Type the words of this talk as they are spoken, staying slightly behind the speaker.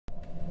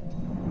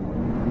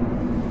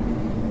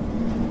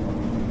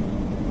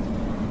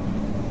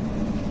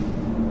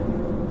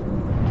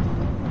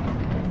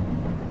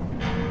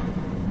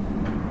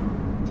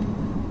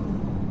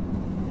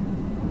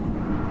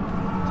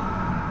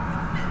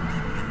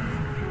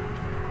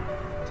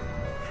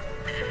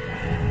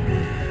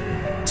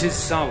'Tis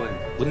Samhain,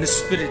 when the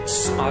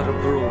spirits are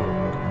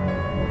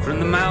abroad. From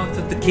the mouth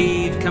of the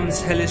cave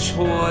comes hellish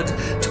horde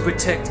to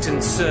protect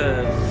and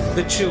serve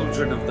the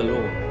children of the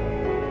Lord.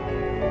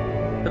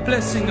 A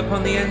blessing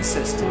upon the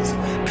ancestors,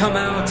 come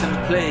out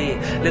and play.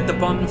 Let the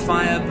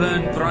bonfire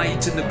burn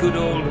bright in the good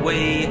old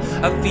way.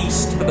 A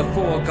feast for the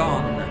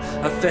foregone,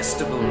 a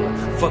festival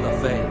for the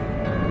fair.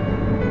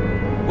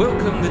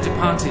 Welcome the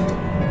departed,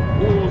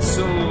 all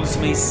souls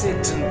may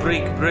sit and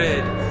break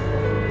bread.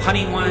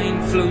 Honey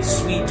wine flows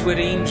sweet where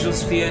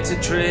angels fear to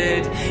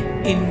tread,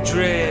 in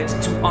dread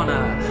to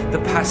honor the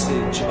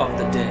passage of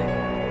the dead.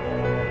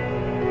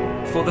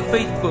 For the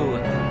faithful,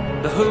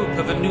 the hope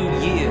of a new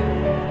year,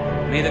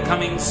 may the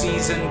coming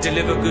season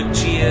deliver good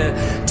cheer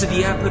to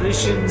the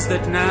apparitions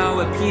that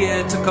now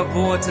appear to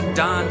cavort and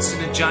dance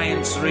in a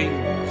giant's ring.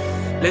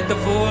 Let the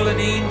fallen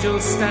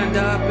angels stand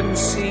up and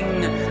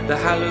sing, the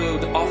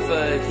hallowed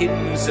offer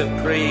hymns of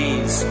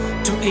praise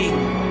to Ing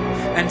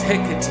and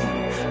Hecate,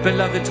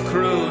 beloved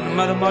crone.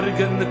 Mother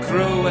Morrigan the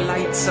crow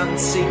alights on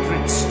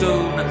sacred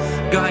stone,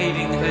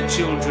 guiding her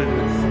children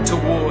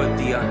toward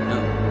the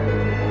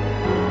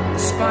unknown. The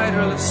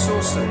spiral of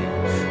sorcery,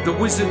 the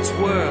wizard's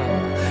whirl,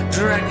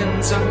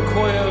 dragons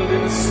uncoiled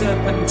in a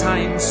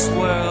serpentine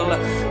swirl,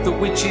 the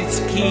witches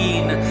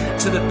keen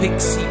to the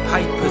pixie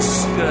piper's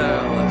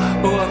skirl,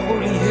 o'er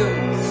holy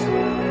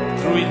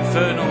hills, through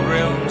infernal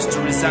realms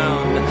to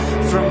resound,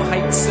 from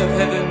heights of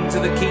heaven to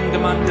the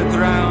kingdom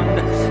underground,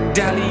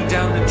 dally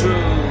down the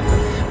drove,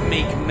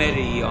 make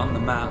merry on the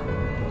mound.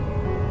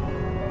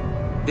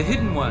 The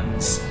hidden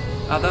ones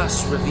are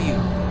thus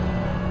revealed,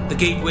 the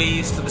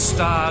gateways to the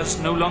stars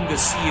no longer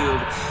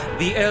sealed.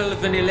 The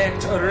elven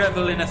elect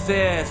revel in a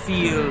fair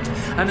field,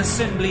 an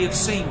assembly of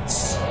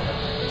saints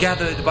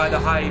gathered by the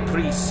high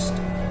priest.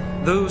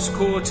 Those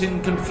caught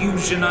in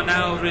confusion are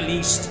now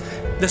released,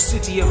 the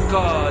city of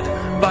God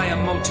by a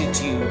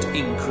multitude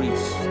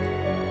increased.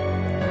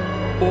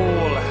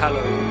 All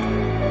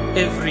hallowed,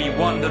 every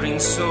wandering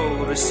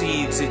soul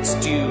receives its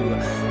due.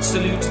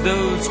 Salute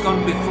those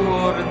gone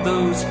before and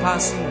those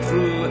passing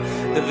through.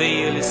 The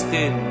veil is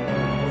thin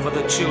for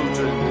the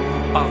children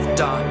of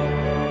Danu,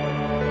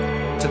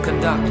 to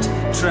conduct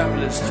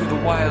travellers through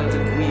the wild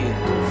and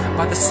weird.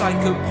 By the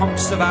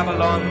psycho-pomps of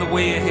Avalon the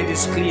way ahead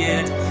is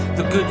cleared.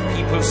 The good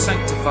people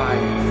sanctify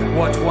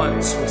what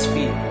once was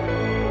feared.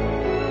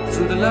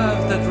 Through the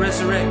love that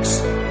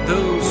resurrects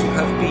those who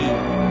have been,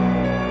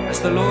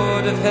 as the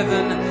Lord of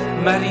Heaven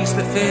marries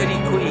the fairy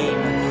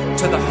queen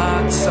to the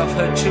hearts of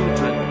her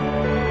children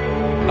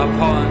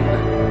upon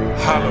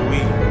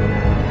Halloween.